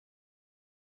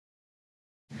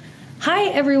Hi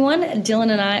everyone, Dylan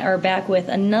and I are back with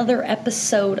another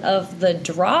episode of The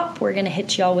Drop. We're going to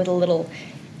hit y'all with a little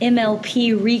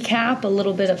MLP recap, a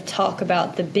little bit of talk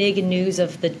about the big news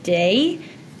of the day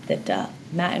that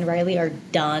Matt and Riley are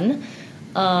done.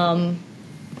 And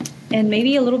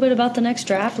maybe a little bit about the next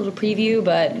draft, a little preview,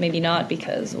 but maybe not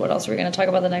because what else are we going to talk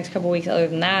about the next couple weeks other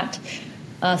than that?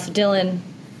 So Dylan,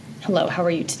 hello, how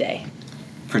are you today?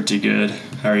 Pretty good.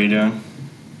 How are you doing?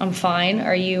 I'm fine.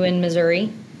 Are you in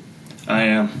Missouri? I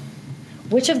am.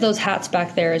 Which of those hats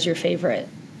back there is your favorite?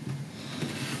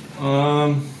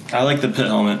 I like the pit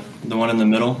helmet, the one in the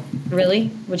middle.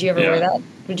 Really? Would you ever Yeah. wear that?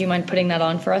 Would you mind putting that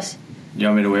on for us? You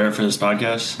want me to wear it for this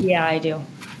podcast? Yeah, I do. All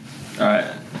right.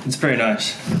 It's pretty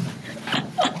nice.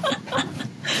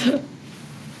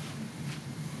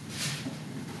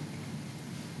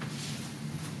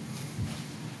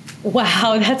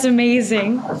 Wow, that's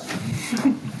amazing.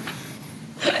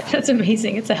 That's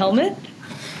amazing. It's a helmet?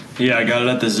 Yeah, I got it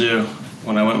at the zoo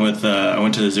when I went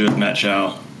to the zoo with Matt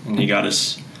Chow, and he got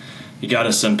us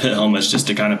some pit helmets just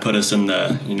to kind of put us in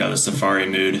the safari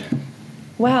mood.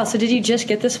 Wow, so did you just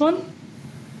get this one?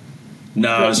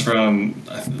 No, it was from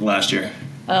last year.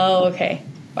 Oh, okay.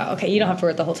 Wow, okay, you don't have to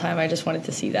wear it the whole time. I just wanted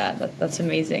to see that. That's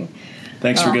amazing.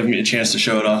 Thanks for giving me a chance to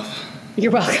show it off.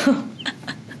 You're welcome.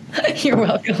 You're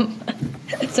welcome.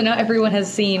 So now everyone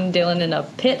has seen Dylan in a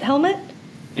pit helmet?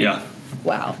 Yeah.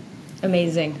 Wow.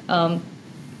 Amazing. All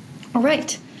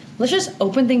right. Let's just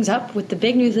open things up with the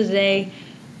big news of the day.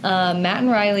 Matt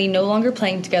and Riley no longer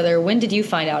playing together. When did you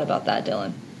find out about that,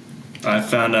 Dylan? I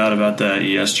found out about that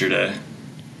yesterday.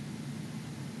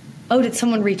 Oh, did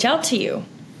someone reach out to you?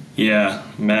 Yeah,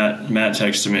 Matt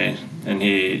texted me, and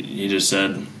he just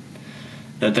said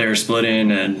that they were splitting,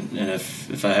 and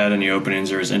if I had any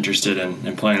openings or was interested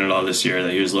in playing it all this year,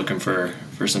 that he was looking for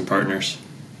some partners.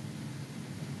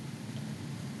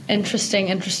 Interesting.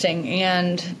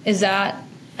 And is that,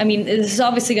 I mean, this is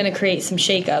obviously going to create some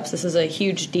shakeups. This is a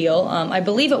huge deal. I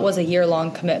believe it was a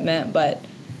year-long commitment, but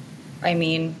I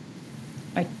mean,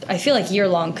 I feel like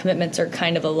year-long commitments are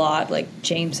kind of a lot. Like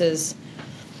James's,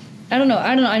 I don't know.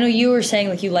 I know you were saying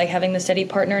like you like having the steady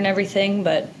partner and everything,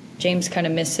 but James kind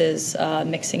of misses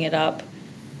mixing it up.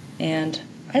 And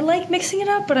I like mixing it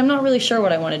up, but I'm not really sure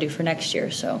what I want to do for next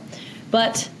year. So,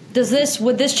 but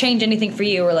would this change anything for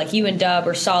you, or like you and Dub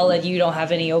are solid? You don't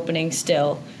have any openings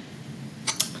still.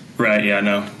 Right. Yeah.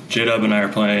 No. J-Dub and I are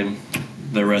playing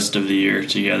the rest of the year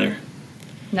together.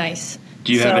 Nice.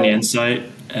 Do you have any insight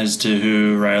as to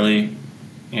who Riley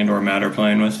and or Matt are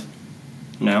playing with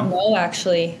now? No,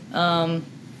 actually.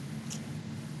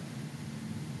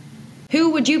 Who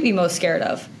would you be most scared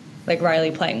of, like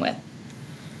Riley playing with?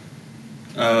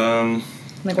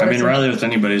 Riley with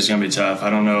anybody is gonna be tough. I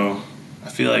don't know. I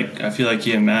feel like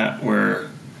he and Matt we're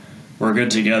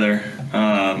good together.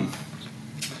 I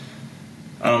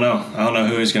don't know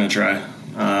who he's gonna try.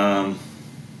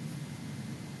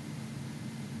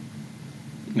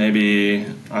 Maybe,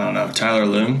 I don't know, Tyler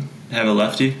Loon, have a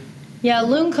lefty. Yeah,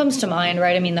 Loon comes to mind,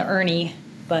 right? I mean, the Ernie,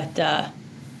 but I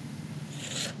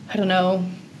don't know.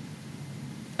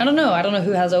 I don't know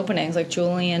who has openings, like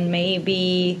Julian,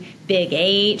 maybe Big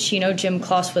H. Jim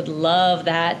Kloss would love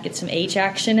that. Get some H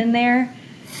action in there.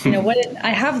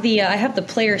 I have the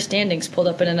player standings pulled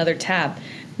up in another tab.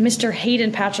 Mr.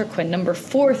 Hayden Patriquin, number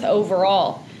 4th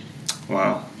overall.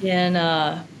 Wow.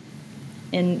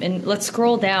 And let's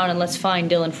scroll down and let's find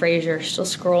Dylan Frazier. Still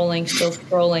scrolling.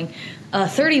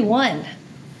 31.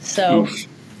 So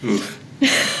Oof.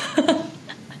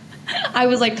 I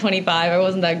was like 25. I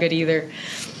wasn't that good either.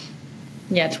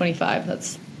 Yeah, 25.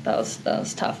 That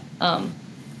was tough. But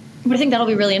I think that'll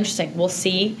be really interesting. We'll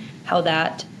see how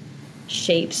that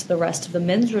shapes the rest of the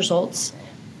men's results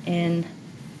in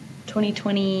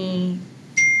 2023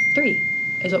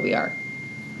 is what we are.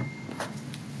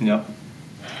 Yep.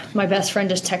 My best friend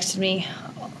just texted me.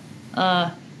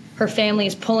 Her family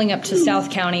is pulling up to South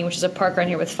County, which is a park around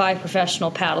here, with 5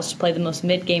 professional paddles to play the most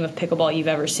mid-game of pickleball you've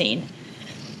ever seen.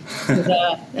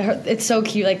 It's so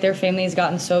cute. Like, their family has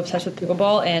gotten so obsessed with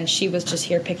pickleball, and she was just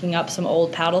here picking up some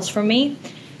old paddles from me.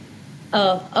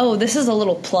 This is a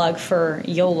little plug for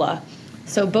Yola.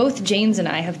 So both James and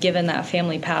I have given that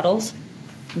family paddles.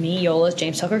 Me, Yolas,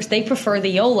 James Tucker. They prefer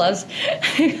the Yolas,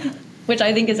 which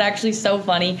I think is actually so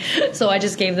funny. So I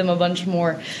just gave them a bunch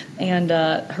more. And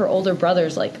her older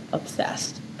brother's, like,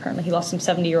 obsessed. Apparently he lost some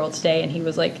 70-year-old today, and he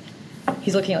was like,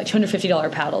 he's looking at like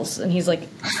 $250 paddles, and he's like,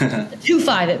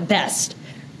 $2.5 at best.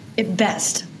 At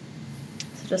best.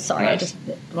 So just sorry, nice. I just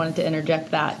wanted to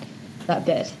interject that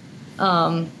bit.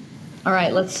 All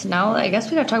right, I guess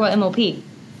we got to talk about MLP.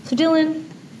 So Dylan,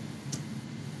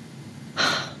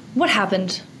 what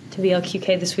happened to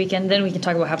BLQK this weekend. Then we can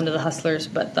talk about what happened to the Hustlers.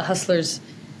 But the Hustlers,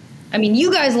 I mean,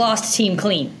 you guys lost to Team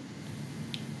Clean.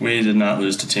 We did not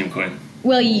lose to Team Queen.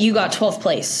 Well, you got 12th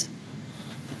place.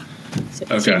 So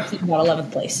Okay. Team Clean got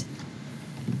 11th place.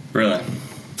 Really?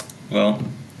 Well,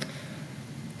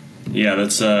 yeah,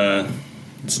 that's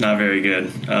it's not very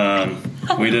good.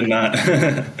 We did not.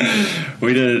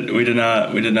 we did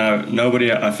not.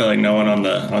 Nobody. I feel like no one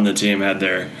on the team had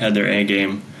their A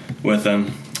game with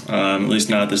them. At least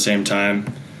not at the same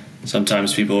time.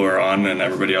 Sometimes people were on and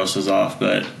everybody else was off,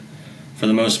 but for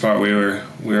the most part,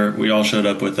 we all showed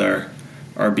up with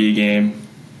our B game.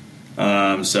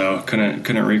 So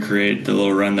couldn't recreate the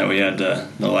little run that we had the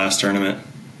last tournament.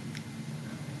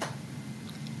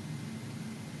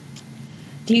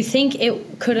 Do you think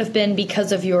it could have been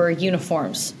because of your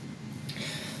uniforms?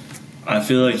 I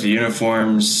feel like the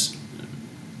uniforms.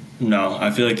 No,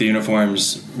 I feel like the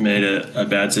uniforms made a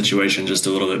bad situation just a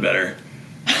little bit better.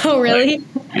 Oh, really?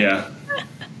 Like, yeah.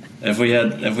 If we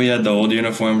had the old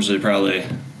uniforms, we probably.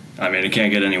 I mean, it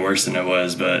can't get any worse than it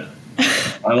was, but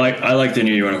I like the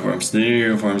new uniforms. The new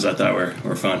uniforms I thought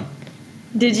were fun.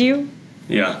 Did you?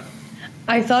 Yeah.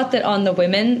 I thought that on the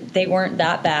women they weren't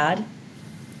that bad,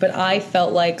 but I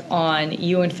felt like on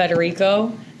you and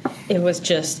Federico, it was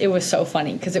so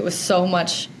funny because it was so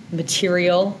much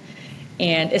material,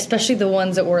 and especially the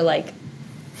ones that were like,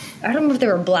 I don't remember if they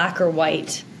were black or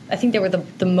white. I think they were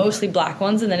the mostly black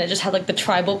ones, and then it just had like the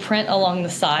tribal print along the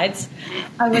sides.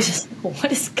 I was just like,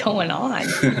 what is going on?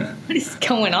 What is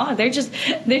going on? They're just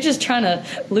trying to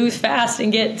lose fast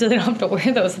and get so they don't have to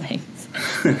wear those things.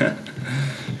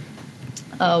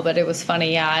 Oh, but it was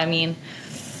funny. Yeah, I mean,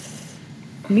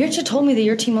 Mircea told me that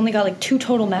your team only got like 2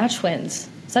 total match wins.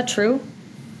 Is that true?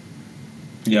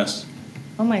 Yes.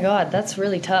 Oh my God, that's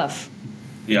really tough.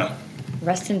 Yeah.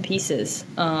 Rest in pieces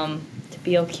to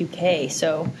BLQK.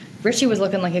 So Richie was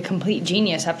looking like a complete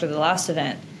genius after the last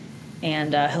event,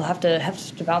 and he'll have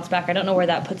to bounce back. I don't know where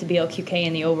that puts BLQK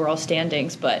in the overall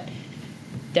standings, but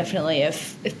definitely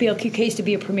if BLQK is to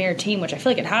be a premier team, which I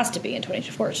feel like it has to be in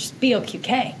 2024, it's just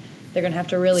BLQK. They're going to have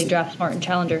to really draft smart and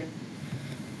challenger.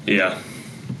 Yeah.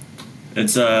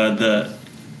 It's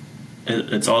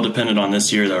it's all dependent on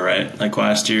this year though, right? Like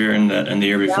last year and the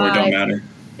year before don't matter.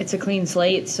 It's a clean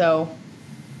slate, so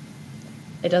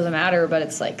it doesn't matter, but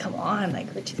it's like, come on,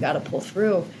 like Richie's got to pull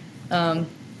through. It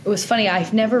was funny.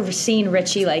 I've never seen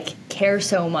Richie like care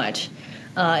so much.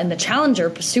 In the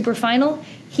Challenger Super Final,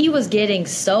 he was getting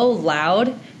so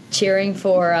loud cheering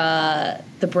for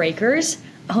the breakers.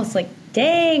 I was like,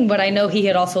 dang, but I know he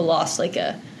had also lost like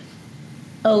a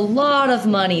lot of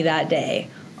money that day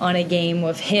on a game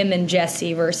with him and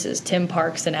Jesse versus Tim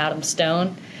Parks and Adam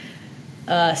Stone.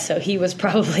 So he was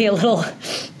probably a little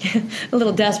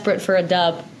desperate for a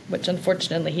dub, which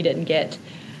unfortunately he didn't get.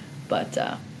 But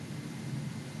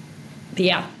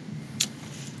yeah.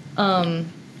 Talk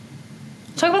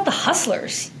about the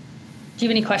Hustlers. Do you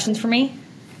have any questions for me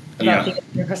about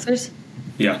the Hustlers?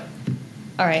 Yeah.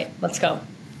 All right, let's go.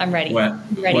 I'm ready. What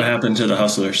happened to the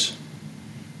Hustlers?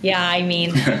 Yeah, I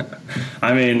mean.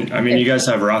 I mean, you guys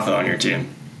have Rafa on your team.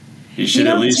 You should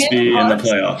at least be in the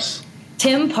playoffs.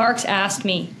 Tim Parks asked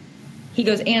me, he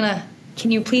goes, Anna,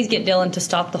 can you please get Dylan to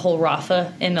stop the whole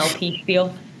Rafa MLP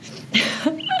spiel?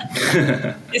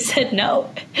 I said,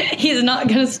 no, he's not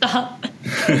going to stop.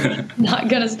 Not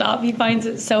going to stop. He finds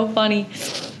it so funny.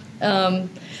 So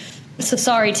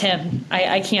sorry, Tim.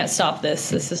 I can't stop this.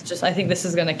 This is just, I think this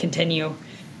is going to continue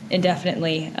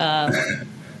indefinitely.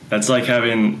 That's like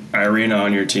having Irina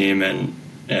on your team and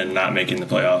not making the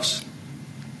playoffs.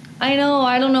 I know.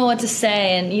 I don't know what to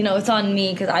say. And, it's on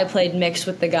me because I played mixed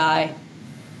with the guy.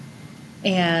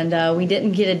 And we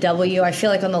didn't get a W. I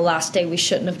feel like on the last day we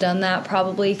shouldn't have done that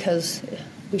probably because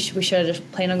we should have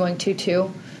just planned on going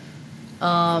 2-2.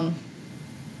 I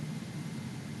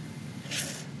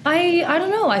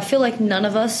don't know. I feel like none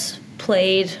of us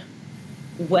played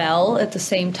well at the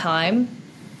same time.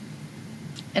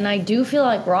 And I do feel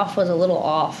like Roth was a little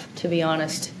off, to be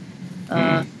honest.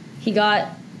 He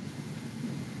got...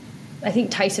 I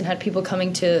think Tyson had people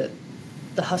coming to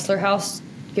the Hustler house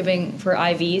giving for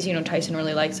IVs. Tyson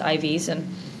really likes IVs. And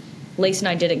Lace and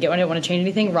I didn't get one. I didn't want to change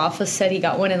anything. Rafa said he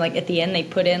got one. And, like, at the end they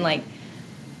put in, like,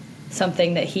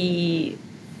 something that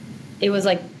it was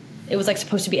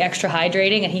supposed to be extra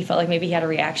hydrating. And he felt like maybe he had a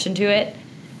reaction to it.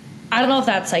 I don't know if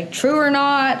that's, like, true or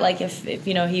not. Like, if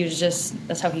he was just,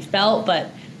 that's how he felt. But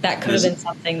that could have been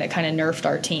something that kind of nerfed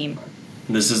our team.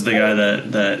 This is the guy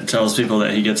that tells people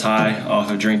that he gets high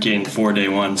off of drinking 4-day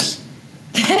ones.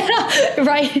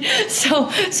 Right.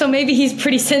 So maybe he's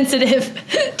pretty sensitive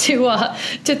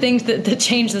to things that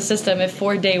change the system if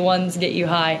 4-day ones get you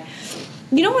high.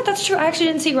 You know what? That's true. I actually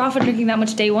didn't see Rafa drinking that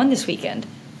much day one this weekend.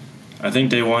 I think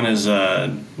day one is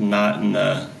not in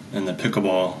the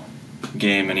pickleball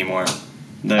game anymore.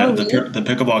 The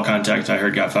pickleball contact I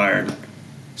heard got fired,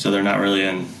 so they're not really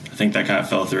in. I think that kind of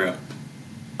fell through.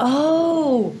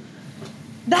 Oh,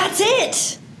 that's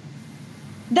it.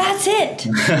 That's it.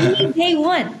 You need day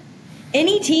one.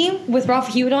 Any team with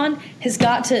Rafa Hewitt on has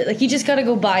got to, like, you just got to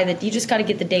go buy that. You just got to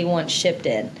get the day one shipped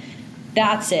in.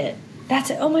 That's it. That's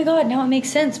it. Oh my God, now it makes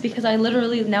sense because I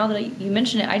literally, now that you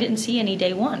mention it, I didn't see any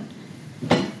day one.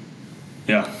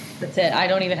 Yeah. That's it. I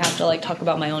don't even have to, like, talk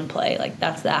about my own play. Like,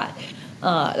 that's that.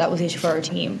 That was the issue for our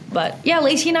team. But, yeah,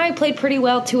 Lacey and I played pretty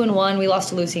well, 2-1. We lost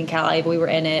to Lucy and Callie, but we were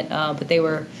in it. But they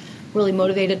were really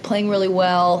motivated, playing really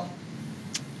well.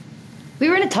 We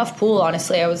were in a tough pool,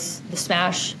 honestly. I was the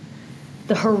smash.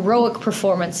 The heroic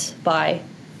performance by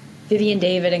Vivian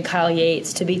David and Kyle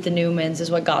Yates to beat the Newmans is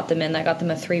what got them in. That got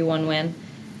them a 3-1 win.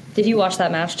 Did you watch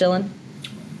that match, Dylan?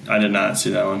 I did not see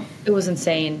that one. It was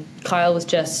insane. Kyle was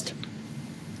just...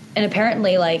 And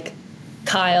apparently, like,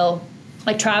 Kyle...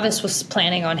 Like, Travis was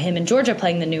planning on him and Georgia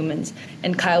playing the Newmans.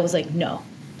 And Kyle was like, no.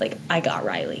 Like, I got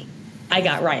Riley.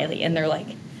 And they're like,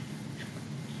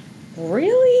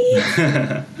 really?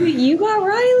 You got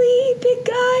Riley, big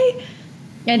guy?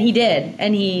 And he did.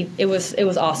 And it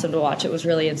was awesome to watch. It was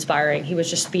really inspiring. He was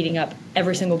just speeding up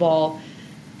every single ball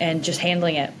and just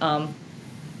handling it. That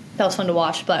was fun to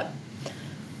watch, but...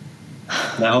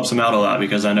 That helps him out a lot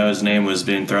because I know his name was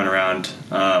being thrown around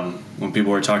when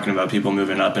people were talking about people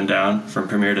moving up and down from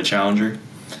Premier to Challenger.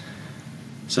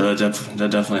 So that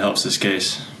definitely helps this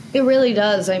case. It really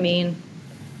does. I mean,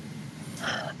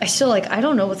 I still, I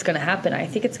don't know what's going to happen. I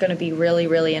think it's going to be really,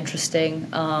 really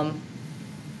interesting.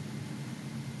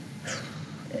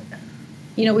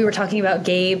 We were talking about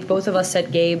Gabe. Both of us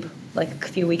said Gabe like a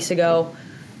few weeks ago.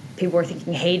 People were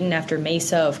thinking Hayden after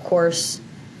Mesa, of course.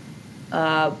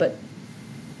 But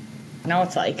now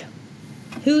it's like,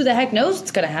 who the heck knows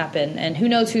what's going to happen? And who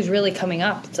knows who's really coming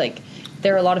up? It's like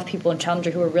there are a lot of people in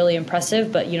Challenger who are really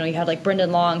impressive. But, you had like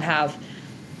Brendan Long have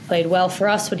played well for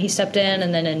us when he stepped in.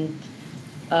 And then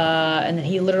and then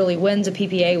he literally wins a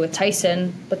PPA with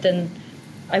Tyson. But then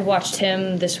I watched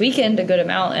him this weekend a good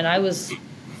amount, and I was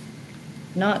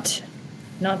not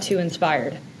too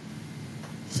inspired.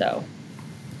 So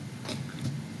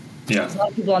yeah, there's a lot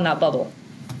of people on that bubble,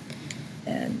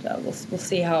 and we'll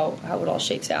see how it all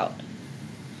shakes out.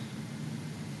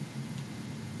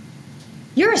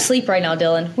 You're asleep right now,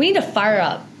 Dylan. We need to fire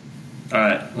up. All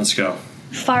right, let's go.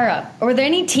 Fire up. Were there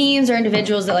any teams or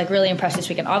individuals that really impressed this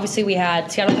weekend? Obviously, we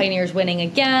had Seattle Pioneers winning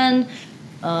again,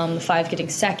 the Five getting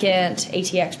second,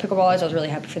 ATX Pickleballers. I was really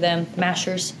happy for them. The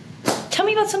Mashers. Tell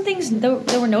me about some things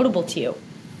that were notable to you.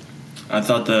 I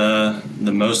thought the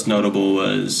most notable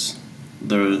was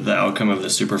the outcome of the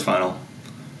super final.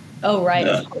 Oh, right,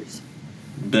 of course.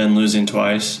 Ben losing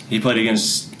twice. He played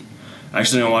against... I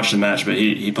actually didn't watch the match, but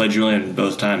he played Julian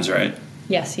both times, right?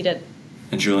 Yes, he did.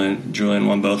 And Julian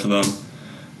won both of them.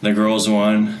 The girls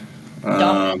won.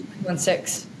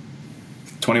 21-6.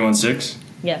 21-6?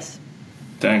 Yes.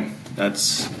 Dang,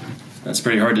 that's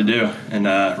pretty hard to do in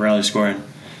rally scoring.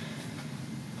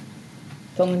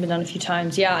 It's only been done a few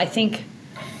times. Yeah, I think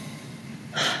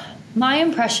my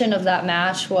impression of that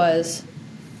match was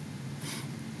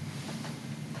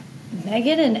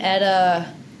Megan and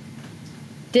Etta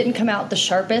didn't come out the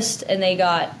sharpest, and they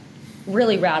got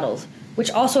really rattled, which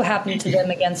also happened to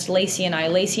them against Lacey and I.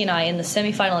 Lacey and I in the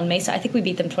semifinal in Mesa, I think we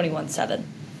beat them 21-7.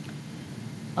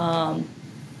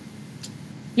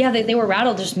 Yeah, they were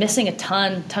rattled, just missing a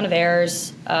ton of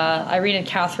errors. Irene and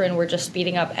Catherine were just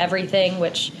speeding up everything,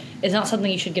 which is not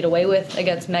something you should get away with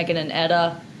against Megan and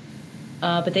Etta.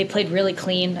 But they played really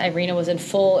clean. Irina was in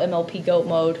full MLP GOAT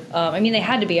mode. They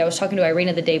had to be. I was talking to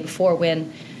Irina the day before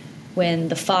when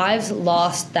the Fives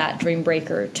lost that Dream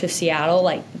Breaker to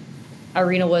Seattle.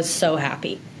 Irina was so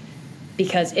happy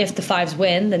because if the Fives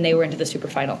win, then they were into the super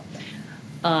final.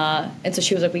 And so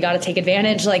she was like, we got to take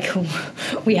advantage.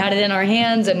 We had it in our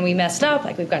hands and we messed up.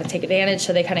 We've got to take advantage.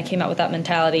 So they kind of came out with that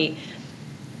mentality.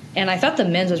 And I thought the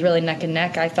men's was really neck and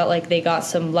neck. I felt like they got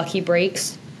some lucky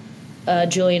breaks,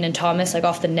 Julian and Thomas,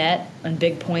 off the net on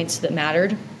big points that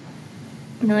mattered.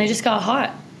 And then they just got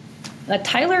hot.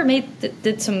 Tyler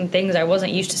did some things I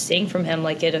wasn't used to seeing from him,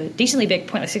 at a decently big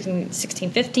point,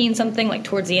 16-15 something.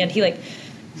 Towards the end, he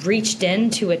reached in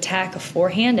to attack a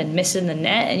forehand and missed in the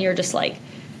net, and you're just like,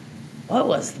 what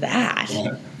was that?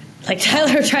 Yeah.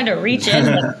 Tyler trying to reach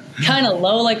in kind of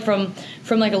low, from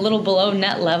a little below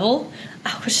net level.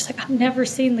 I was just I've never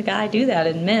seen the guy do that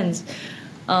in men's.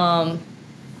 But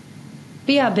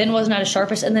yeah, Ben wasn't at his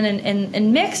sharpest. And then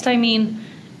in mixed,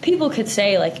 people could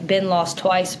say, like, Ben lost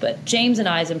twice, but James and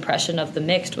I's impression of the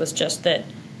mixed was just that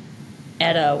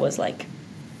Etta was, like,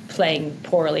 playing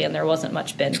poorly and there wasn't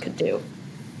much Ben could do,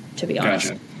 to be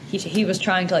honest. Gotcha. He was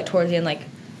trying to, like, towards the end, like,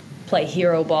 play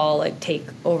hero ball, like, take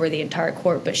over the entire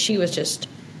court, but she was just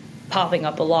popping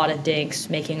up a lot of dinks,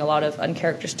 making a lot of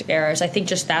uncharacteristic errors. I think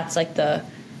just that's, like, the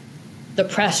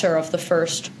pressure of the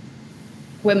first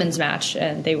women's match,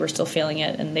 and they were still feeling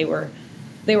it, and they were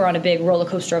on a big roller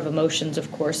coaster of emotions,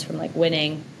 of course, from, like,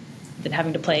 winning, then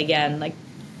having to play again, like,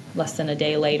 less than a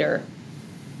day later.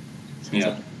 So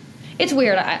Yeah. it's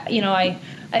weird.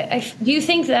 I do you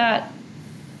think that?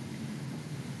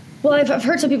 Well, I've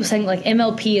heard some people saying, like,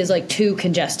 MLP is, like, too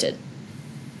congested.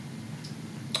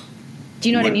 Do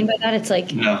you know what I mean by that? It's like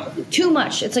too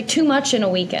much. It's like too much in a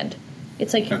weekend.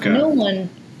 It's like no one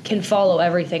can follow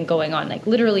everything going on. Like,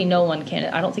 literally no one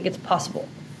can. I don't think it's possible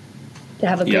to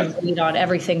have a good lead on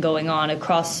everything going on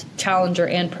across Challenger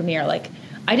and Premier. Like,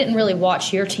 I didn't really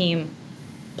watch your team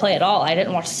play at all. I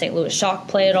didn't watch the St. Louis Shock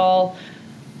play at all.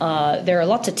 There are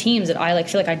lots of teams that I, like,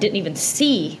 feel like I didn't even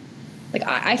see. Like,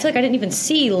 I feel like I didn't even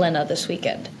see Lena this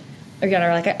weekend. Again,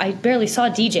 or, like, I barely saw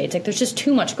DJ. It's like there's just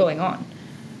too much going on,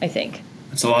 I think.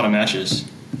 It's a lot of matches.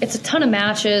 It's a ton of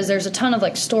matches. There's a ton of,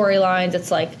 like, storylines.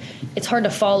 It's like it's hard to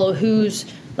follow who's,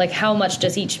 like, how much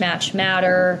does each match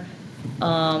matter.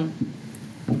 Yeah.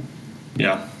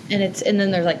 And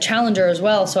then there's, like, Challenger as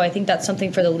well. So I think that's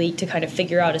something for the league to kind of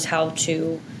figure out, is how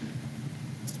to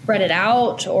spread it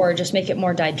out or just make it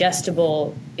more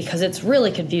digestible, because it's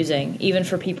really confusing, even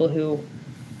for people who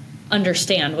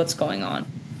understand what's going on.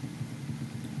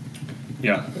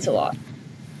 Yeah. It's a lot.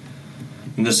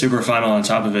 And the super final on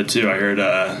top of it too. I heard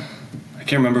I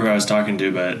can't remember who I was talking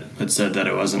to, but it said that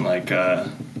it wasn't like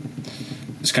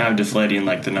it's kind of deflating,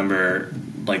 like the number,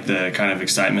 like the kind of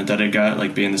excitement that it got,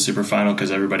 like being the super final,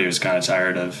 because everybody was kind of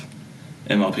tired of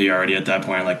MLP already at that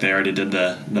point. Like, they already did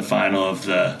the final of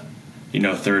the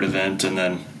third event, and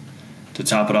then to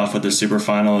top it off with the super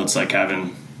final, it's like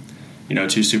having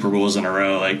 2 Super Bowls in a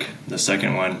row. Like, the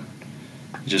second one,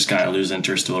 you just kind of lose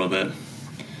interest a little bit.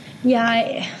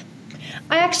 Yeah,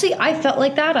 I felt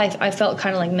like that. I felt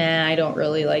kind of like, meh, I don't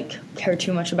really, like, care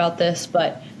too much about this.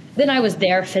 But then I was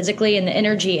there physically, and the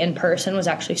energy in person was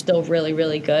actually still really,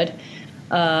 really good.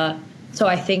 So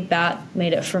I think that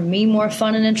made it, for me, more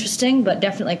fun and interesting. But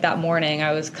definitely, like, that morning,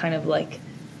 I was kind of like,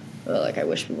 I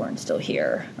wish we weren't still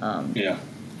here. Yeah.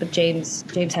 But James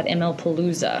had ML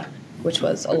Palooza, which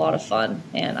was a lot of fun,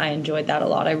 and I enjoyed that a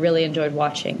lot. I really enjoyed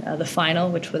watching the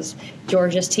final, which was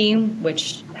Georgia's team,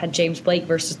 which had James Blake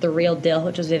versus the Real Deal,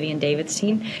 which was Vivian David's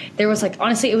team. There was, like,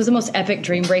 honestly, it was the most epic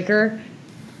Dream Breaker,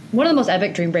 one of the most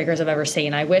epic Dream Breakers I've ever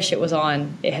seen. I wish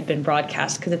it had been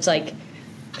broadcast, because it's like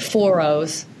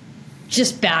 4-0s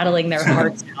just battling their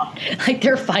hearts out. Like,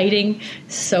 they're fighting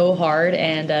so hard,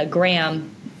 and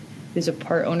Graham, who's a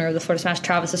part owner of the Florida Smash,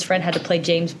 Travis's friend, had to play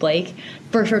James Blake.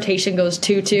 First rotation goes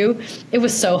 2-2. It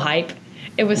was so hype.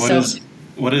 It was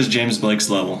What is James Blake's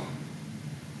level?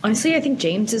 Honestly, I think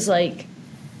James is, like,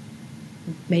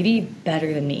 maybe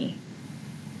better than me.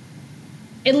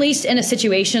 At least in a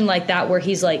situation like that where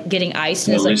he's, like, getting iced.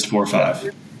 So and at least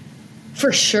 4-5.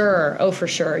 For sure. Oh, for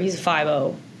sure. He's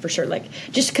 5-0. For sure, like,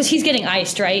 just because he's getting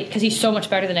iced, right? Because he's so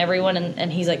much better than everyone,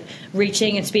 and he's, like,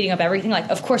 reaching and speeding up everything. Like,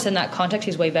 of course, in that context,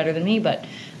 he's way better than me. But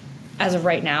as of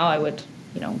right now, I would,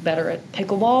 better at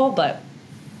pickleball. But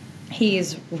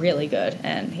he's really good,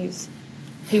 and he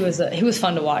was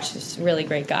fun to watch. He's a really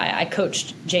great guy. I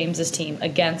coached James's team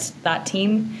against that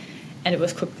team, and it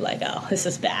was quickly like, oh, this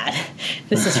is bad.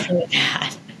 This is really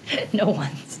bad. No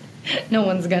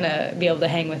one's gonna be able to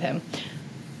hang with him.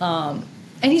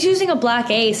 And he's using a black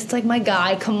ace. It's like, my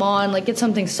guy, come on, like, get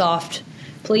something soft,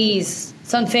 please.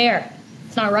 It's unfair.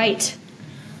 It's not right.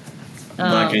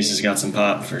 Black ace has got some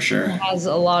pop for sure. It has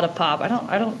a lot of pop. I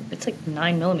don't. It's like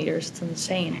 9 millimeters. It's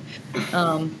insane.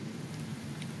 Other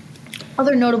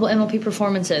notable MLP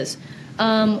performances.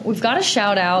 We've got to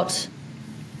shout out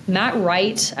Matt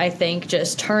Wright. I think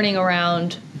just turning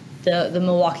around the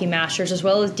Milwaukee Masters, as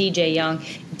well as DJ Young,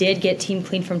 did get team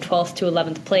clean from 12th to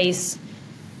 11th place.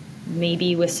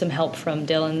 Maybe with some help from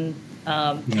Dylan.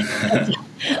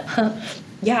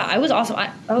 Yeah, it was awesome.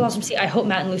 It was awesome to see. I hope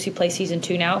Matt and Lucy play season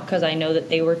 2 now, because I know that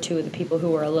they were 2 of the people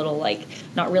who were a little, like,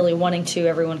 not really wanting to.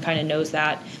 Everyone kind of knows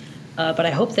that. But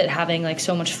I hope that having, like,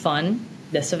 so much fun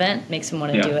this event makes them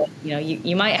want to do it.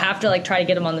 You might have to, like, try to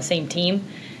get them on the same team,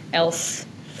 else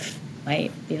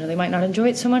they might not enjoy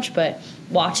it so much. But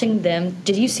watching them,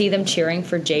 did you see them cheering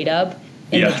for J-Dub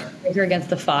in the trigger against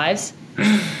the Fives?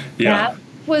 Yeah. That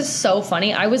was so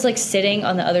funny. I was, like, sitting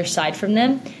on the other side from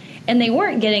them, and they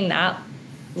weren't getting that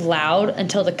loud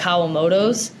until the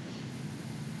Kawamotos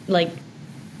like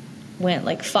went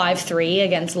like 5-3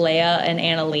 against Leia and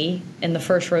Anna Lee in the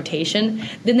first rotation.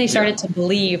 Then they started to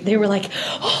believe. They were like,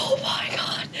 oh my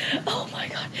god,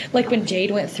 like when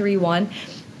Jade went 3-1.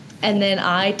 And then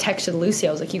I texted Lucy.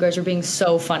 I was like, you guys are being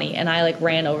so funny. And I like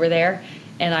ran over there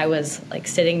and I was like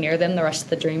sitting near them the rest of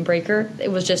the Dream Breaker.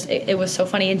 It was just, it was so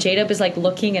funny. And J-Dub is like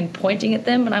looking and pointing at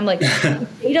them. And I'm like, does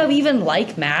J-Dub even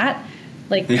like Matt?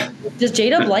 Like, does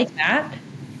J-Dub like Matt?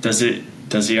 Does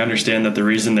he understand that the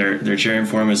reason they're cheering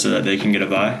for him is so that they can get a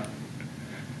bye?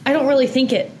 I don't really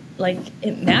think it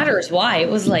matters why.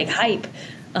 It was like hype.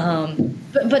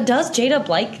 But does J-Dub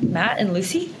like Matt and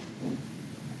Lucy?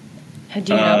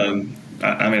 Do you know?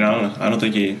 I mean, I don't know. I don't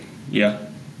think he. Yeah.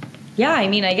 Yeah, I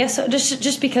mean, I guess so.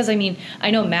 Just because, I mean,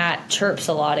 I know Matt chirps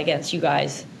a lot against you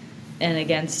guys and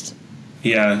against.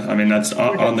 Yeah, I mean that's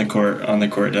on the court. On the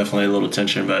court, definitely a little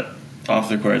tension, but off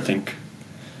the court, I think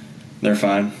they're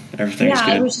fine. Everything's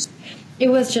good. It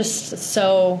was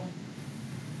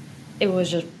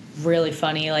just really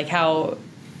funny, like how.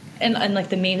 And like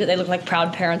the meme that they look like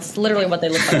proud parents, it's literally what they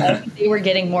look like. They were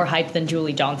getting more hype than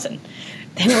Julie Johnson.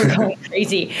 They were going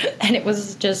crazy, and it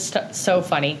was just so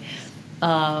funny.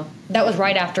 That was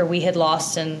right after we had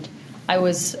lost, and I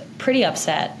was pretty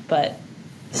upset, but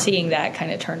seeing that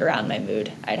kind of turned around my mood,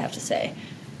 I'd have to say.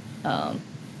 Yeah,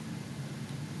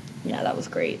 that was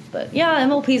great. But yeah,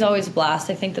 MLP is always a blast.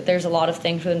 I think that there's a lot of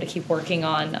things for them to keep working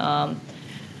on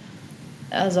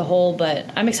as a whole, but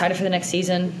I'm excited for the next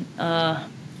season.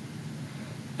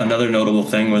 Another notable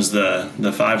thing was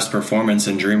the Five's performance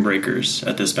in Dream Breakers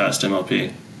at this past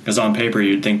MLP. Because on paper,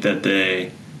 you'd think that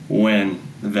they win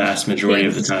the vast majority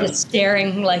of the time. Just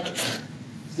staring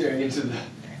into the.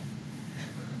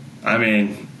 I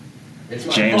mean,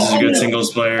 James is a good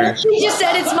singles player. He just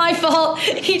said it's my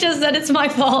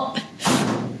fault.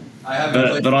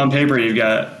 But on paper, you've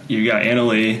got Anna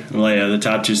Lee and Leia, the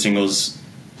top two singles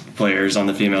players on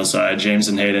the female side. James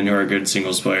and Hayden, who are good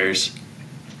singles players.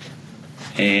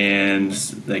 And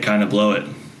they kind of blow it.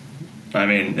 I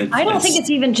mean, I don't think it's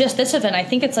even just this event. I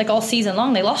think it's like all season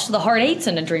long. They lost to the Hard Eights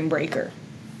in a Dream Breaker.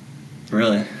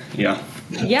 Really? Yeah.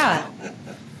 Yeah.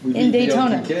 In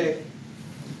Daytona.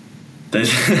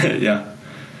 Yeah.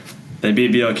 They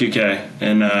beat BLQK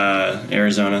in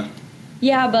Arizona.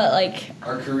 Yeah, but like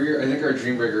I think our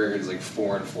Dream Breaker record is like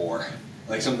 4-4.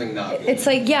 Like something not good. It's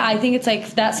like, yeah, I think it's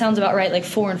like, that sounds about right, like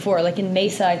 4-4. Like in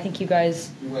Mesa, I think you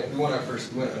guys. We won our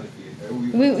first win.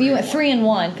 We went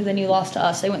 3-1 because then you lost to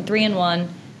us. They went 3-1,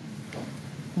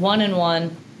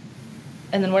 1-1,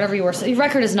 and then whatever you were. So your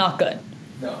record is not good.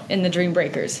 No. In the Dream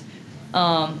Breakers.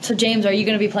 So James, are you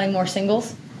going to be playing more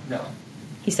singles? No.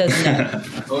 He says no.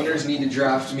 Owners need to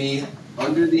draft me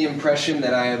under the impression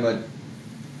that I am a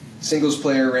singles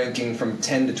player ranking from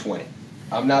 10 to 20.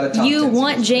 I'm not a top 10. You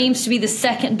want James to be the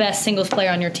second best singles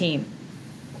player on your team.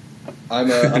 I'm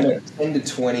a 10 to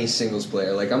 20 singles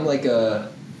player. Like I'm like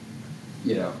a.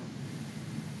 You know.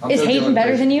 Is Hayden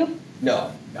better than you?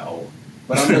 No.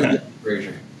 But I'm no Dylan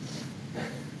Frazier.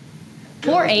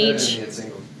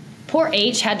 Poor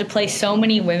H had to play so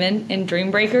many women in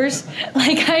Dream Breakers.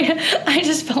 Like I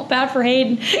just felt bad for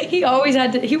Hayden. He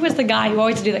was the guy who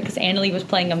always had to do that because Anna Lee was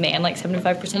playing a man like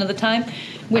 75% of the time,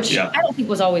 which I don't think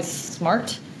was always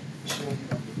smart.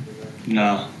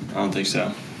 No, I don't think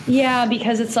so. Yeah,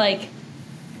 because it's like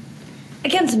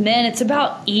against men, it's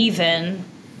about even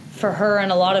for her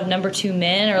and a lot of number 2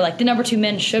 men, or like the number 2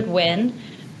 men should win,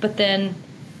 but then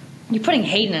you're putting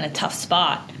Hayden in a tough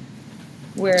spot.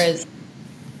 Whereas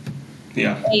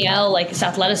AL, like his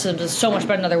athleticism is so much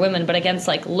better than other women, but against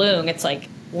like Lung, it's like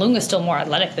Lung is still more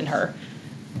athletic than her.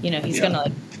 You know, he's gonna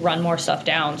like run more stuff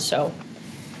down. So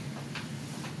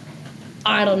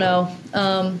I don't know.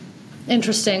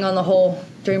 Interesting on the whole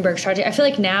Dream Breaker strategy. I feel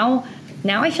like now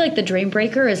I feel like the Dream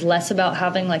Breaker is less about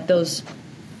having like those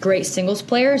great singles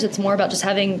players. It's more about just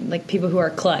having like people who are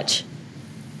clutch.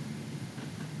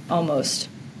 Almost.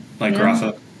 Like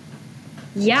Rafa.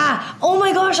 Yeah. Oh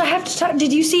my gosh, I have to talk.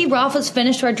 Did you see Rafa's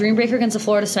finish to our Dream Breaker against the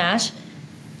Florida Smash?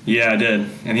 Yeah, I did.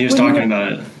 And he was talking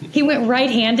about it. He went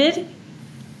right-handed.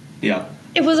 Yeah.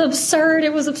 It was absurd.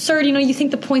 You know, you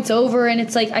think the point's over, and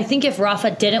it's like, I think if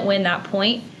Rafa didn't win that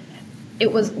point,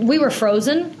 we were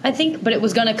frozen, I think, but it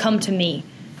was going to come to me.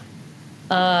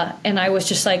 And I was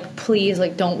just like, please,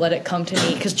 like, don't let it come to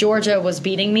me. Because Georgia was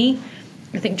beating me.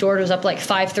 I think Georgia was up like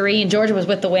 5-3, and Georgia was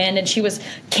with the wind, and she was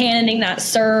cannoning that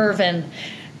serve, and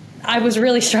I was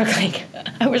really struggling.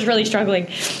 And I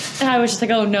was just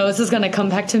like, oh no, this is going to come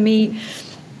back to me.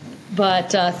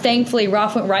 But thankfully,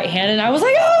 Rafa went right-handed, and I was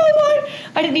like, oh my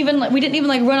God. We didn't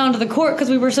even run onto the court because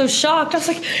we were so shocked. I was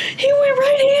like, he went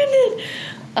right-handed.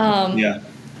 Yeah.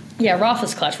 Yeah,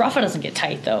 Rafa's clutch. Rafa doesn't get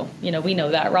tight, though. We know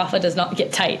that. Rafa does not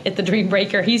get tight at the Dream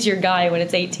Breaker. He's your guy when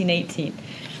it's 18-18.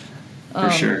 For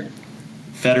sure.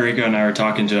 Federico and I were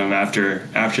talking to him after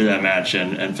that match,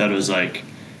 and Fed was like,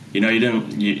 you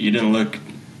didn't look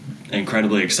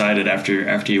incredibly excited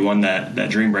after you won that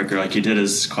Dream Breaker like you did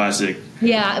his classic.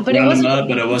 Yeah, but it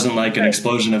wasn't like an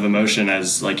explosion of emotion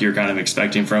as like you're kind of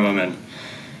expecting from him. And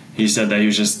he said that he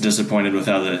was just disappointed with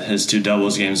how his 2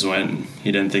 doubles games went.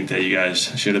 He didn't think that you guys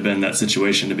should have been in that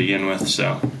situation to begin with.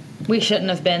 So we shouldn't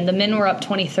have been. The men were up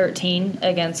 2013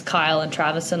 against Kyle and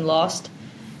Travis and lost.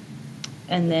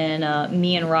 And then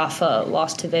me and Rafa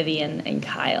lost to Vivian and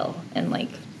Kyle. And,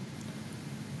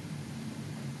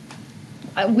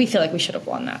 we feel like we should have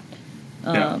won that.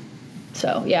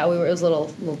 So, yeah, it was a little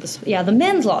the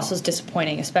men's loss was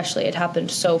disappointing, especially. It happened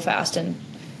so fast, and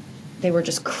they were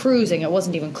just cruising. It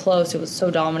wasn't even close. It was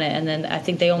so dominant. And then I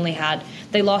think they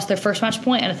lost their first match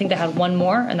point, and I think they had one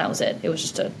more, and that was it. It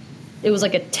was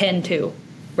like a 10-2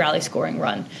 rally scoring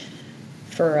run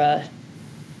for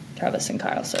Travis and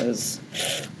Kyle. So it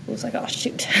was like, oh,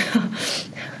 shoot.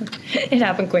 It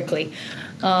happened quickly.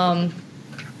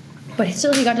 But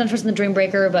still, he got done first in the Dream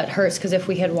Breaker, but hurts because if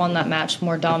we had won that match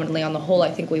more dominantly on the whole,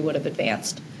 I think we would have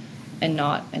advanced and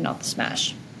not the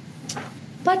smash.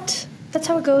 But that's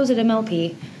how it goes at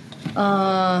MLP.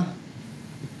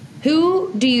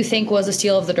 Who do you think was a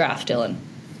steal of the draft, Dylan,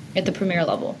 at the premier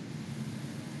level?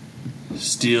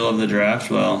 Steal of the draft?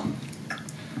 Well,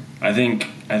 I think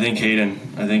Hayden.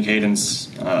 I think Hayden's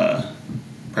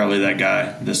probably that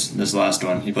guy. This last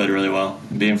one, he played really well,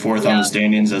 being fourth on the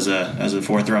standings as a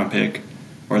fourth round pick,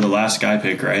 or the last guy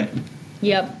pick, right?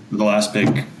 Yep. The last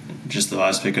pick, just the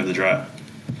last pick of the draft,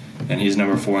 and he's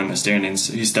number 4 in the standings.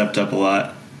 He stepped up a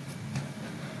lot.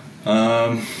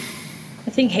 I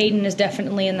think Hayden is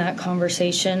definitely in that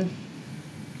conversation.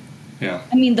 Yeah.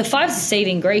 I mean, the five's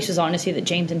saving grace was honestly that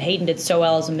James and Hayden did so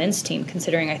well as a men's team,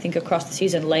 considering I think across the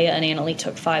season, Leia and Annalie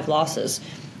took 5 losses,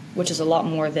 which is a lot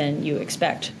more than you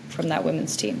expect from that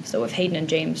women's team. So if Hayden and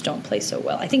James don't play so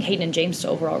well, I think Hayden and James'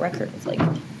 overall record was like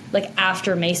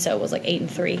after Mesa was like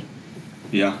 8-3.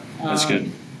 Yeah, that's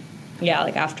good. Yeah,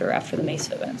 like after the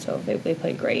Mesa event. So they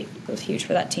played great. It was huge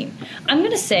for that team. I'm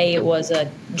going to say it was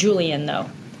Julian, though.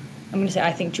 I'm going to say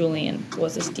I think Julian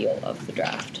was a steal of the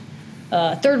draft.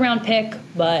 3rd round pick,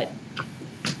 but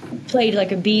played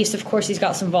like a beast. Of course, he's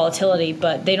got some volatility,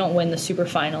 but they don't win the super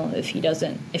final if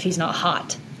he's not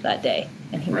hot that day,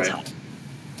 and he was hot.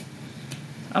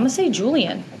 I'm going to say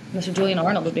Julian. Mr. Julian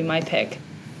Arnold would be my pick.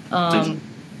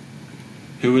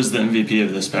 Who was the MVP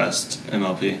of this past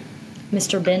MLP?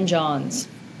 Mr. Ben Johns.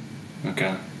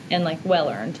 Okay. And well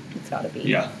earned. It's got to be.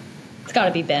 Yeah. It's got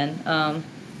to be Ben.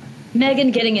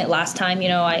 Megan getting it last time,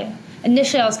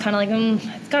 initially I was kind of like,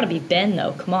 it's got to be Ben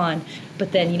though. Come on.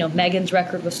 But then, Megan's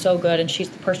record was so good, and she's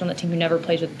the person on the team who never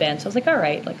plays with Ben. So I was like, all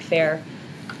right, fair.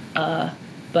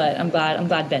 But I'm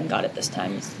glad Ben got it this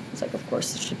time. It's like, of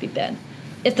course, it should be Ben.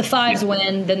 If the fives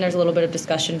win, then there's a little bit of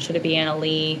discussion. Should it be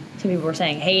Annalie? Some people were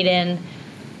saying Hayden.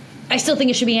 I still think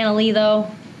it should be Annalie though,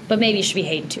 but maybe it should be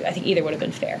Hayden too. I think either would have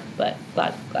been fair, but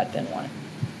glad Ben won it.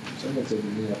 Someone said to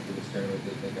me after this tournament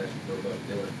they think I should go above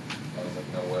Dylan. I was like,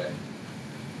 no way.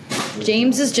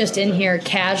 James is just in here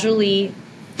casually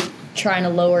trying to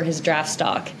lower his draft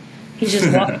stock. He's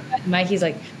just walking by Mike. He's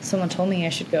like, someone told me I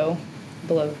should go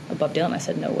above Dylan. I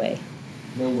said, no way.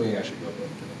 No way I should go above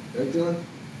Dylan. Right, Dylan?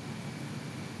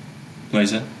 What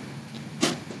is it?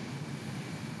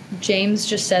 James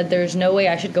just said there's no way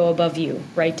I should go above you.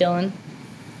 Right, Dylan?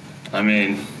 I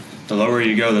mean, the lower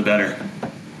you go, the better.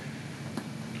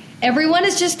 Everyone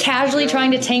is just casually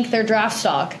trying to tank their draft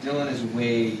stock.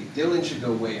 Dylan should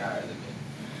go way higher than me.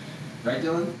 Right,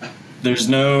 Dylan? There's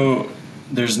no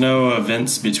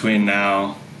events between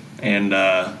now and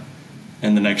the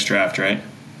next draft, right?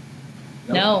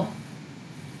 Nope. No.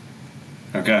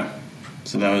 Okay.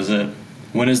 So that was it.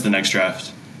 When is the next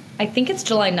draft? I think it's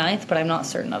July 9th, but I'm not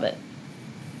certain of it.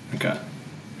 Okay.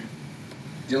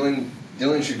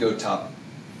 Dylan should go top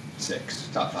 6,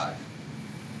 top 5.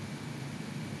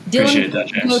 Dylan Appreciate that,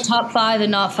 should James. go top 5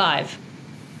 and not 5.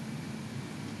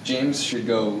 James should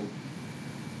go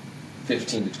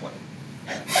 15 to 20.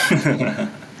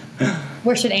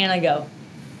 Where should Anna go?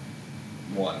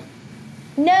 1.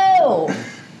 No!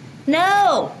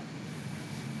 No!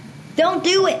 Don't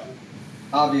do it!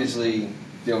 Obviously,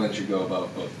 Dylan should go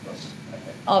above both of us.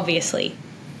 Obviously.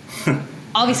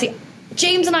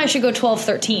 James and I should go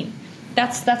 12-13.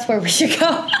 That's where we should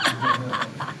go.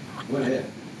 What hit?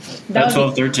 That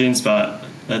 12-13 spot.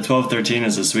 That 12-13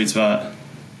 is a sweet spot.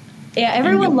 Yeah,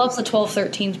 everyone loves the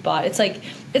 12-13 spot. It's like,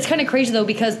 it's kind of crazy though,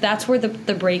 because that's where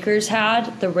the Breakers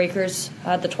had the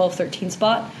 12-13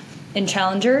 spot in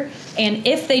Challenger. And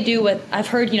if they do what I've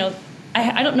heard,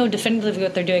 I don't know definitively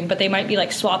what they're doing, but they might be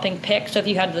like swapping picks. So if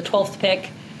you had the 12th pick,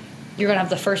 you're going to have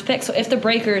the first pick. So if the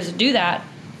Breakers do that,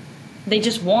 they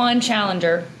just won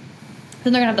Challenger,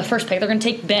 then they're going to have the first pick. They're going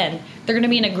to take Ben. They're going to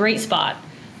be in a great spot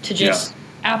to just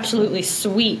absolutely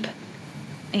sweep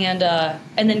and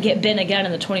then get Ben again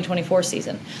in the 2024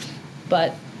 season.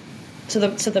 But so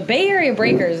the Bay Area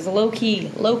Breakers is low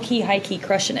key, high key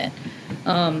crushing it.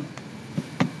 All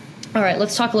right,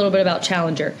 let's talk a little bit about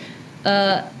Challenger.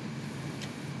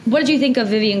 What did you think of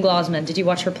Vivian Glosman? Did you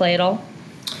watch her play at all?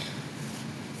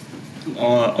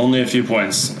 Only a few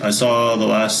points. I saw her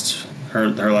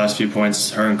last few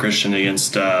points. Her and Christian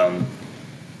against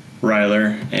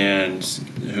Ryler and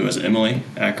who was it, Emily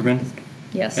Ackerman.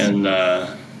 Yes. And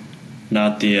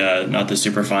not the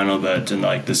super final, but in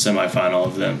like the semifinal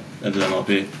of the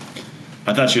MLP.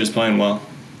 I thought she was playing well.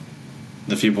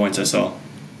 The few points I saw.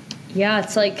 Yeah,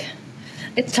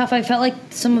 it's tough. I felt like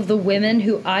some of the women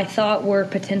who I thought were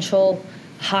potential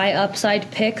high upside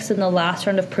picks in the last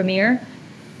round of Premier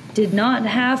did not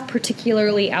have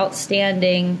particularly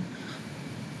outstanding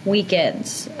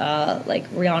weekends. Like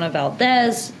Rihanna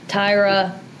Valdez,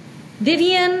 Tyra.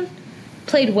 Vivian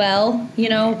played well,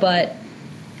 but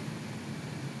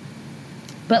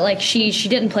like she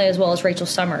didn't play as well as Rachel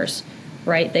Summers,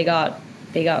 right? They got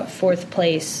fourth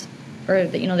place, or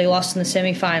they lost in the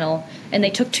semifinal, and they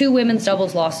took 2 women's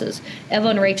doubles losses. Eva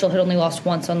and Rachel had only lost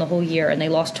once on the whole year, and they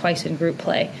lost twice in group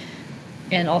play,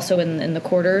 and also in the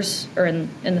quarters, or in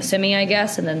the semi, I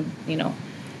guess. And then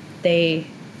they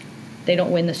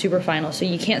don't win the super final, so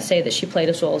you can't say that she played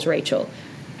as well as Rachel.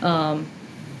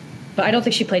 But I don't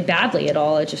think she played badly at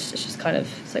all. It's just kind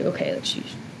of, it's like, okay, that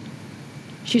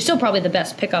she's still probably the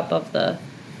best pickup of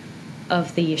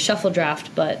the shuffle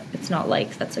draft, but it's not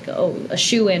like that's like a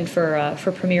shoe-in for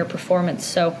Premier performance.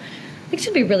 So I think it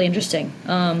should be really interesting.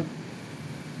 On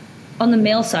the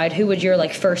male side, who would your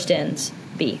first ins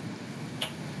be?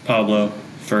 Pablo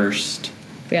first.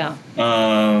 Yeah.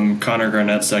 Connor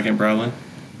Garnett second probably.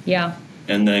 Yeah.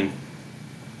 And then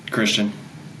Christian.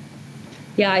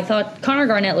 Yeah, I thought Connor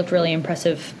Garnett looked really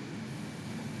impressive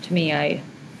to me.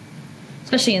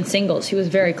 Especially in singles, he was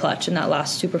very clutch in that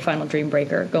last super final Dream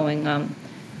Breaker, going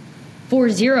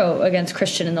 4-0 against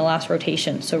Christian in the last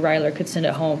rotation, so Ryler could send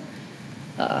it home.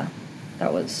 That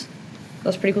was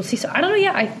pretty cool to see. So I don't know.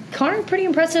 Yeah, Connor pretty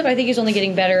impressive. I think he's only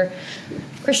getting better.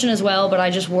 Christian as well, but I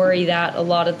just worry that a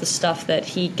lot of the stuff that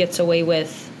he gets away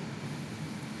with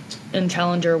in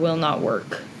Challenger will not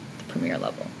work at the Premier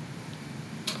level.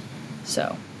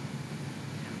 So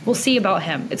we'll see about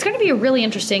him. It's going to be a really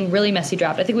interesting, really messy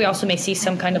draft. I think we also may see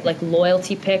some kind of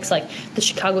loyalty picks. Like the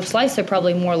Chicago Slice, they're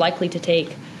probably more likely to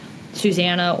take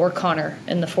Susanna or Connor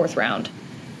in the 4th round,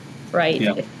 right?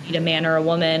 Yeah. If you need a man or a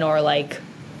woman, or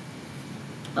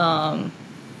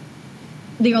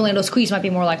the Orlando Squeeze might be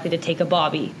more likely to take a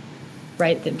Bobby,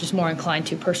 right? They're just more inclined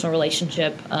to personal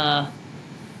relationship.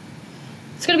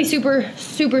 It's going to be super,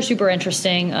 super, super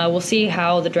interesting. We'll see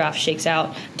how the draft shakes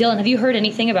out. Dylan, have you heard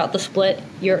anything about the split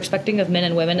you're expecting of men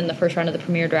and women in the first round of the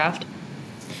Premier draft?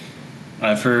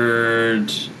 I've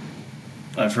heard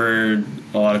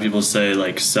a lot of people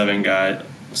say 7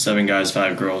 guys,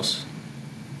 5 girls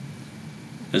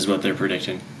is what they're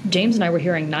predicting. James and I were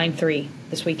hearing 9-3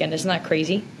 this weekend. Isn't that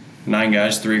crazy? 9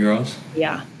 guys, 3 girls?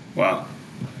 Yeah. Wow.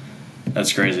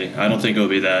 That's crazy. I don't think it'll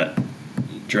be that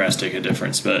drastic a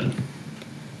difference, but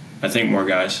I think more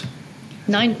guys.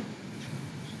 9.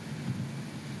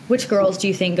 Which girls do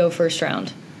you think go first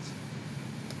round?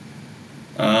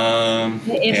 If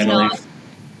Anna not, Leaf.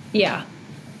 yeah.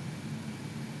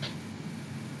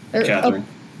 Catherine.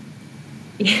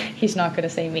 Oh, he's not going to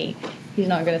say me. He's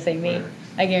not going to say me.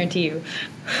 I guarantee you.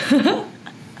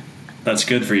 That's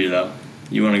good for you, though.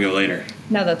 You want to go later.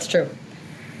 No, that's true.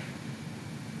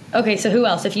 Okay, so who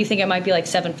else? If you think it might be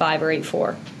 7-5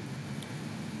 or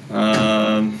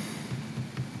 8-4.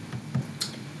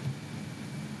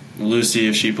 Lucy,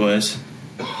 if she plays.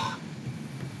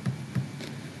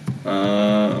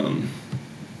 I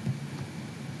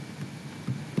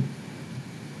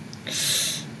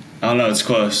don't know. It's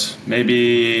close.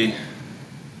 Maybe.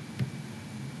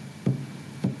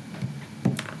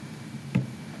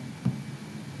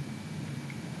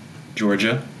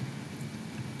 Georgia.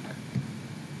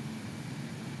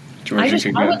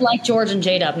 I would like George and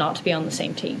J-Dub not to be on the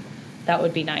same team. That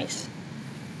would be nice.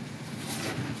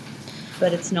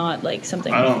 But it's not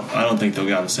something. I don't think they'll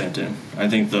get on the same team. I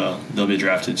think they'll be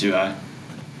drafted too high.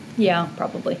 Yeah,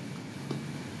 probably.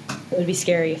 It would be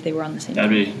scary if they were on the same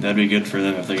team. That'd be good for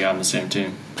them if they got on the same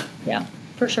team. Yeah,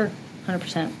 for sure.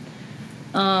 100%.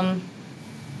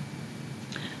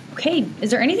 Okay,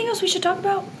 is there anything else we should talk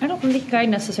about? I don't think I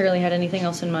necessarily had anything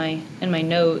else in my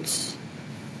notes.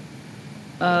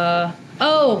 Mr.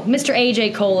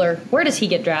 AJ Kohler. Where does he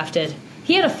get drafted?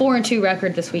 He had a 4-2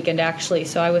 record this weekend, actually,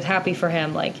 so I was happy for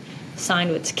him. Like,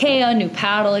 signed with Takea, new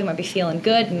paddle, he might be feeling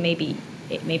good, and maybe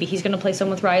he's going to play some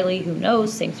with Riley. Who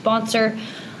knows? Same sponsor.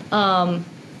 Where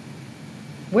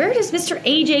does Mr.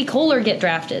 AJ Kohler get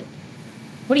drafted?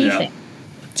 What do you think?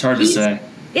 It's hard to say.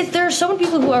 There are so many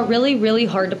people who are really, really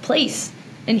hard to place,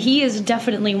 and he is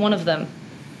definitely one of them.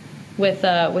 With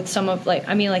some of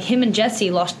him and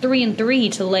Jesse lost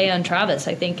 3-3 to Leia and Travis,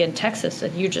 I think, in Texas,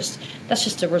 and that's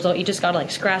just a result you just gotta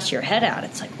scratch your head at.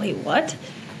 It's like, wait, what?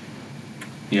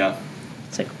 Yeah.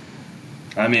 It's like,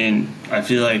 I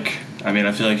feel like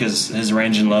his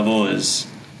range and level is,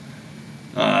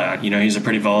 he's a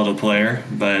pretty volatile player,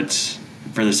 but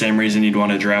for the same reason you'd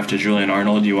want to draft a Julian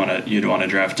Arnold, you'd want to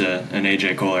draft an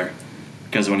AJ Kohler,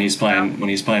 because when he's playing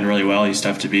really well, he's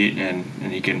tough to beat, and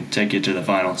he can take you to the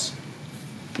finals.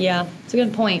 Yeah, it's a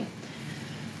good point.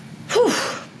 Whew,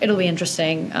 it'll be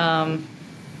interesting. Yeah,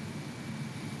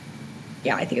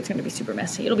 I think it's going to be super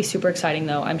messy. It'll be super exciting,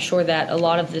 though. I'm sure that a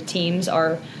lot of the teams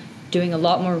are doing a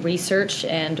lot more research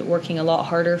and working a lot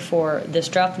harder for this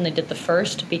draft than they did the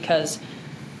first, because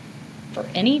for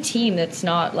any team that's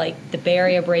not like the Bay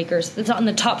Area Breakers, that's not in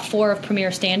the top 4 of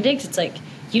Premier standings, it's like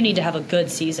you need to have a good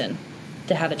season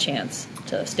to have a chance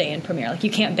to stay in Premier. Like,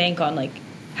 you can't bank on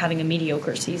having a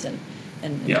mediocre season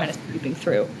and kind of sweeping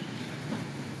through.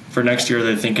 For next year,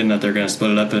 they're thinking that they're going to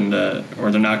split it up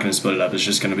or they're not going to split it up. It's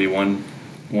just going to be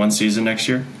one season next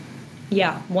year.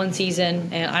 Yeah, one season,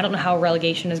 and I don't know how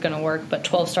relegation is going to work, but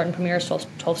 12 starting Premier,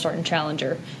 12 starting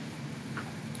Challenger.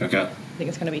 Okay. I think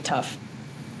it's going to be tough.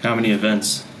 How many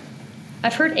events?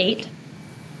 I've heard 8.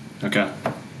 Okay.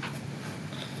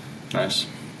 Nice.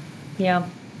 Yeah.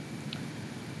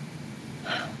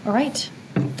 All right.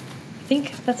 I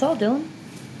think that's all, Dylan.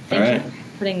 Thank you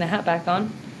for putting the hat back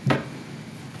on.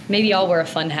 Maybe I'll wear a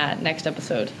fun hat next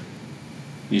episode.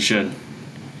 You should.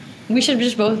 We should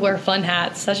just both wear fun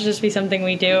hats. That should just be something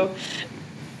we do.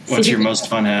 What's your most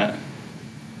fun hat?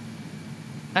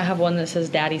 I have one that says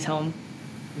Daddy's Home.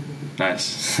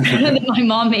 Nice. That my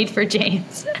mom made for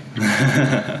James.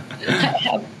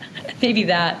 Maybe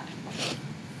that.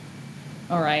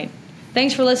 All right.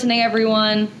 Thanks for listening,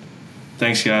 everyone.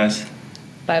 Thanks, guys.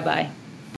 Bye-bye.